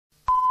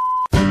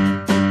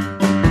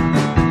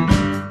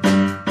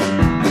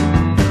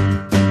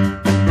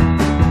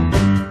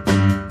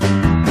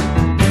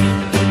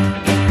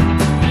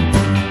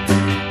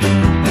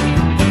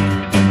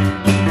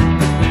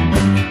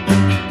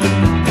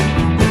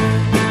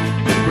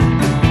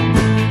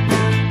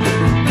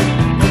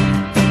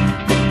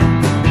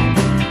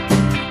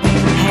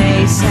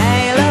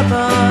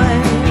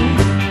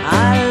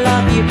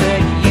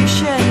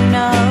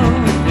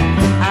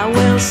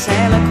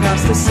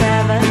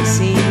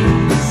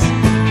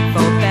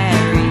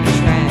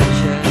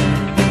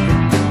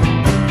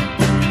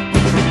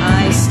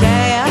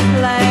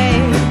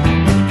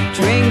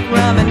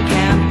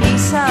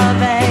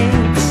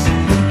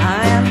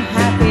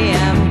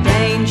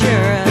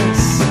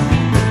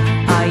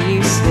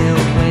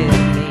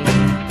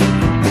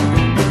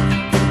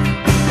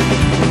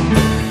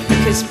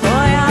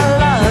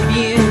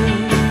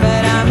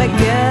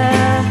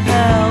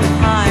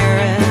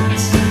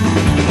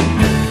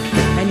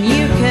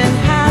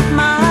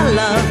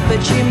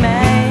but you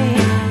may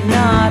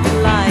not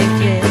like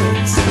it.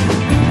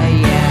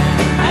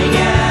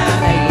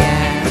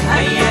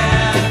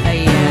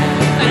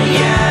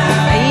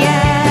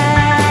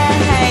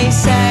 Hey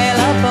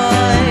sailor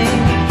boy,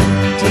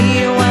 do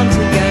you want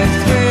to go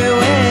through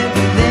with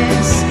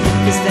this?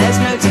 'Cause there's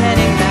no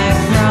turning back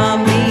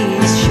from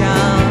these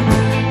shark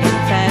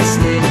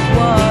infested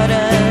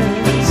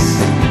waters.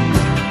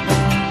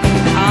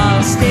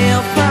 I'll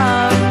steal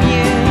from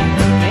you,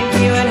 make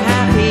you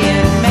unhappy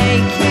and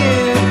make you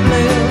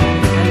blue.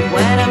 And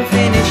when I'm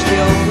finished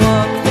you'll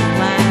walk the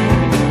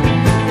plank.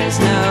 There's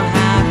no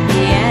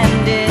happy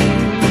ending.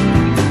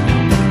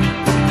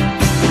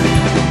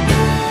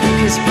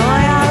 'Cause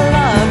boy I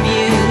love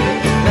you,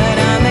 but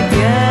I'm a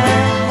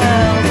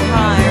girl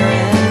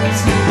pirate.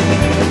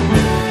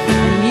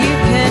 And you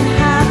can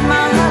have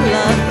my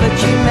love, but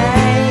you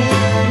may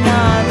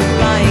not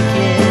like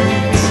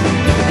it.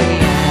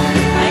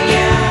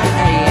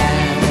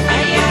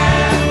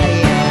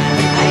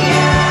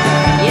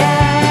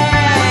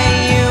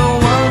 You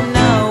won't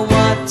know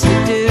what to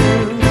do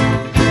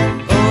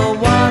or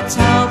what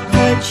I'll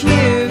put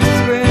you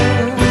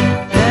through.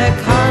 The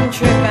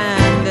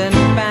contraband and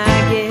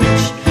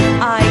baggage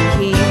I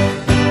keep.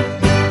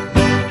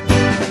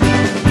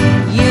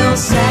 You'll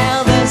sail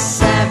the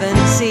 7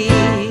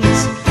 seas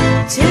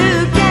to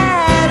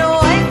get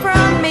away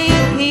from me.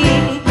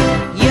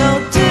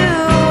 You'll do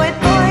it,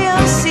 boy,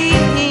 you'll see,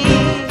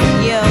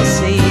 you'll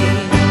see.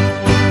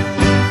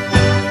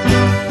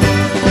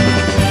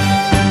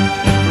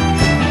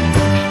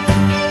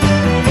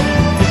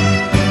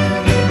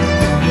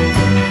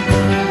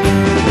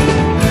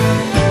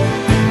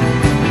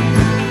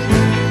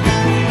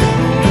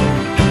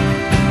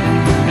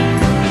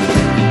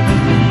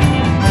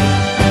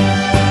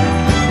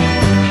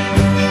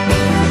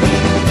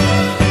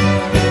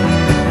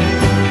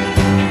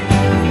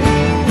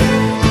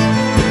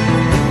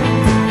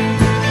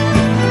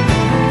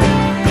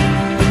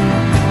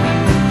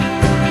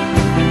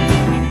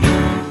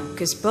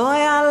 'Cause boy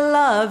I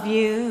love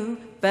you,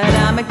 but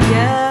I'm a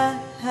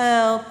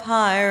girl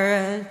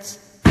pirate.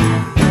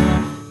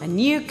 And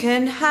you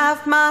can have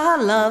my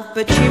love,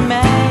 but you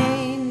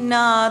may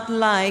not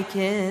like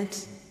it.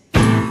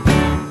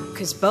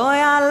 'Cause boy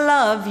I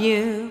love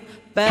you,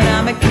 but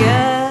I'm a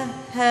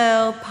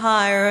girl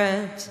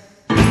pirate.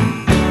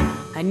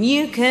 And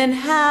you can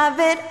have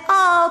it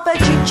all, but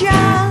you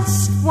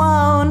just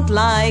won't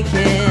like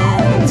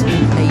it.